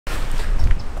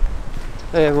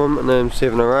Hey everyone, my name's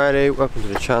Stephen O'Reilly, welcome to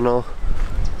the channel.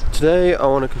 Today I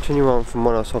want to continue on from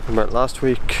what I was talking about last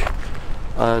week,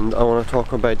 and I want to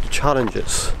talk about the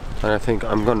challenges that I think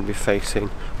I'm going to be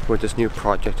facing with this new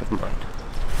project of mine.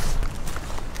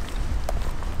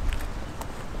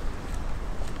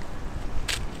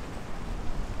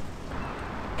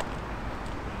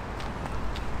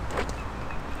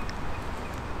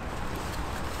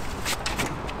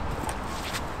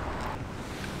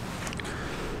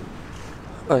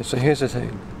 Right, so here's the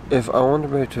thing. If I want to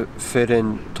be able to fit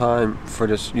in time for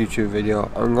this YouTube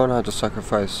video, I'm going to have to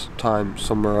sacrifice time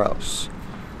somewhere else.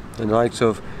 And the likes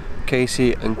of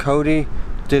Casey and Cody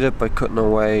did it by cutting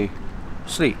away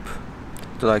sleep.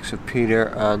 The likes of Peter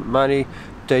and Maddie,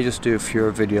 they just do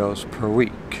fewer videos per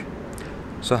week.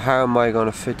 So how am I going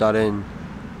to fit that in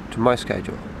to my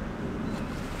schedule?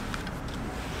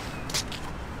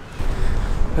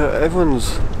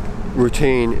 Everyone's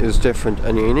routine is different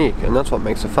and unique, and that's what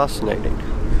makes it fascinating.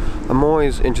 I'm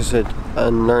always interested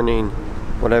in learning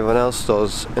what everyone else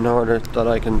does in order that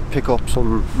I can pick up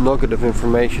some nugget of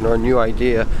information or a new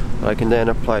idea that I can then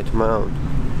apply to my own.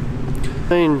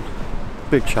 The main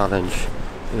big challenge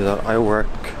is that I work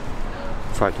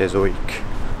 5 days a week.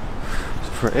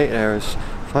 So for 8 hours,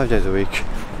 5 days a week,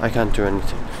 I can't do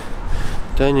anything.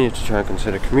 Then you need to try and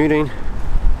consider commuting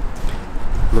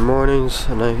in the mornings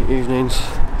and evenings.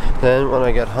 Then when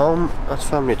I get home, that's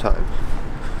family time.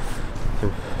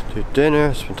 Do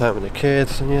dinner, spend time with the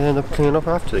kids, and you end up cleaning up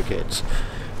after the kids.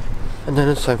 And then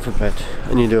it's time for bed,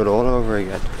 and you do it all over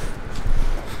again.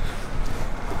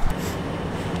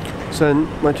 So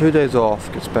then my 2 days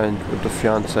off get spent with the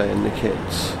fiance and the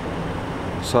kids.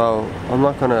 So I'm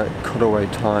not gonna cut away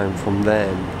time from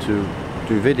them to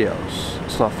do videos.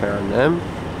 It's not fair on them,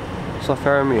 it's not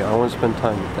fair on me. I want to spend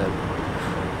time with them.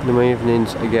 In my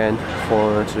evenings again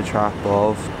fall into the trap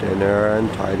of dinner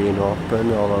and tidying up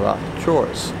and all of that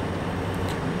chores.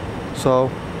 So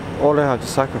all I have to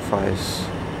sacrifice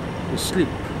is sleep,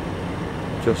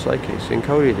 just like Casey and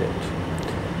Cody did.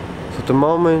 So at the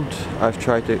moment I've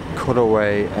tried to cut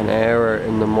away an hour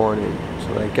in the morning,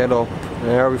 so I get up an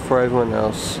hour before everyone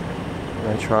else and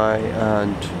I try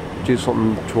and do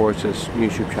something towards this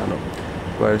YouTube channel,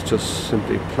 where it's just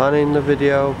simply planning the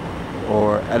video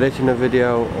or editing a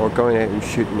video or going out and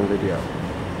shooting a video.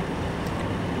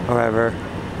 However,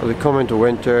 as we come into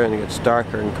winter and it gets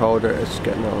darker and colder, it's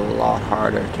getting a lot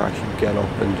harder to actually get up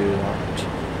and do that.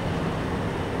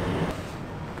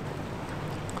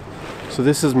 So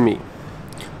this is me,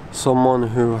 someone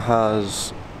who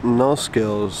has no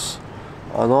skills,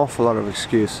 an awful lot of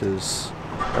excuses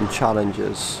and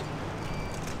challenges,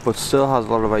 but still has a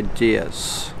lot of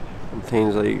ideas and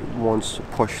things that he wants to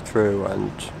push through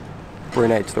and bring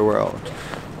out to the world.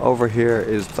 Over here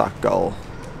is that goal.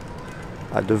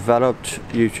 A developed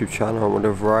YouTube channel with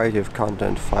a variety of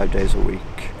content 5 days a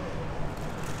week.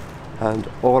 And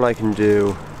all I can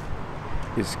do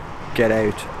is get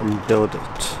out and build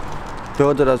it.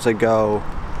 Build it as I go,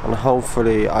 and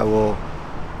hopefully the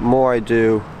more I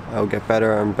do, I'll get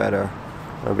better and better.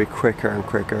 It'll be quicker and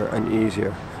quicker and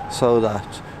easier, so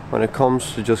that when it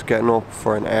comes to just getting up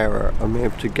for an hour, I'm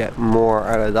able to get more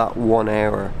out of that 1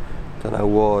 hour than I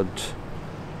would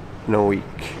in a week.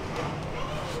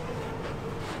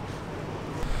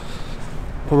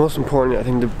 But most importantly, I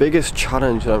think the biggest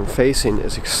challenge that I'm facing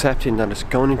is accepting that it's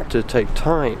going to take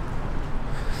time.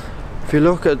 If you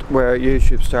look at where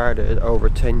YouTube started over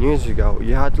 10 years ago,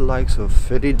 you had the likes of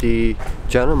Philly D,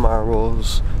 Jenna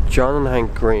Marbles, John and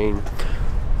Hank Green,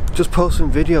 just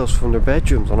posting videos from their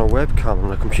bedrooms on a webcam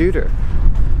on a computer.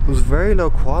 It was very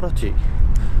low quality,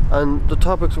 and the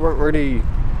topics weren't really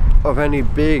of any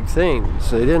big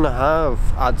things. They didn't have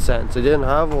AdSense, they didn't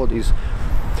have all these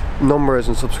numbers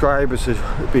and subscribers to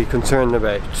be concerned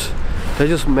about. They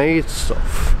just made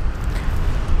stuff.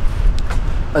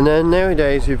 And then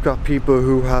nowadays you've got people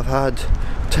who have had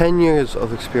 10 years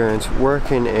of experience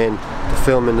working in the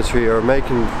film industry or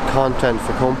making content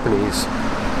for companies,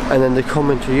 and then they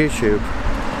come into YouTube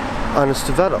and it's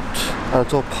developed and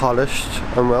it's all polished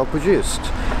and well produced,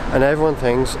 and everyone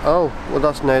thinks, oh well,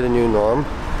 that's now the new norm.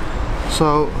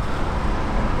 So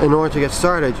in order to get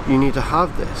started, you need to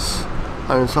have this,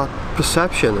 and it's not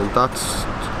perception and that's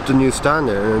the new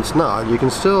standard, and it's not. You can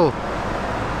still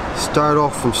start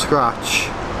off from scratch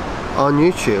on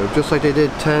YouTube just like they did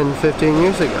 10-15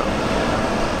 years ago.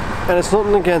 And it's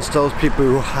nothing against those people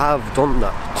who have done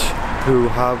that, who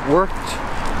have worked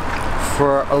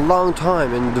for a long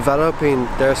time in developing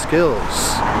their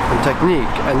skills and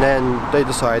technique, and then they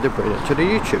decide to bring it to the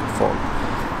YouTube form.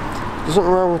 There's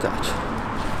nothing wrong with that.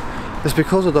 It's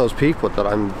because of those people that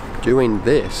I'm doing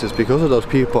this is because of those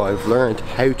people. I've learned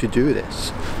how to do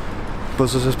this. But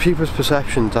there's people's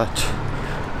perception that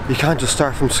you can't just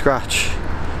start from scratch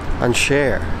and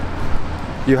share.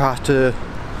 You have to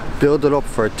build it up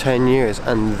for 10 years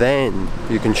and then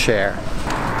you can share.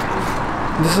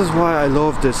 This is why I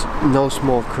love this No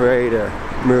Small Creator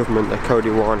movement that Cody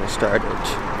Warner started.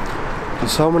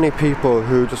 There's so many people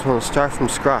who just want to start from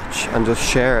scratch and just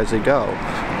share as they go.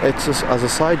 It's just as a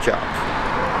side job.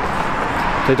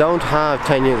 They don't have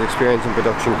 10 years experience in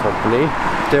production company.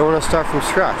 They want to start from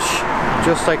scratch,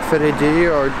 just like Fede D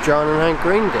or John and Hank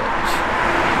Green did.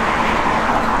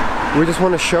 We just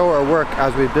want to show our work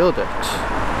as we build it.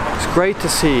 It's great to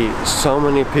see so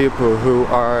many people who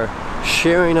are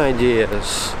sharing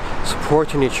ideas,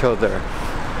 supporting each other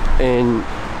in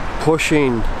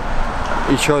pushing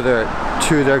each other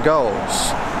to their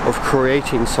goals of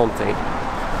creating something,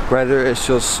 whether it's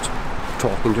just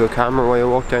talking to a camera while you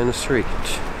walk down the street.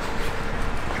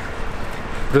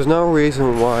 There's no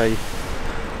reason why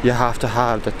you have to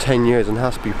have the 10 years and it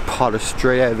has to be polished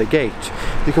straight out of the gate.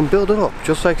 You can build it up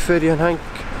just like Fede and Hank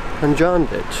and John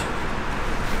did.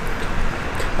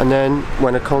 And then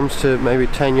when it comes to maybe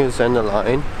 10 years down the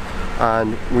line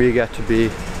and we get to be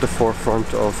the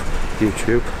forefront of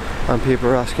YouTube and people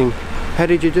are asking, how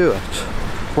did you do it?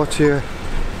 What's your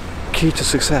key to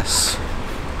success?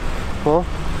 Well,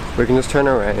 we can just turn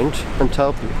around and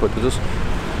tell people to just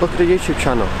look at the YouTube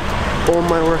channel. All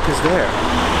my work is there.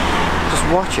 Just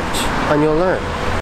watch it and you'll learn.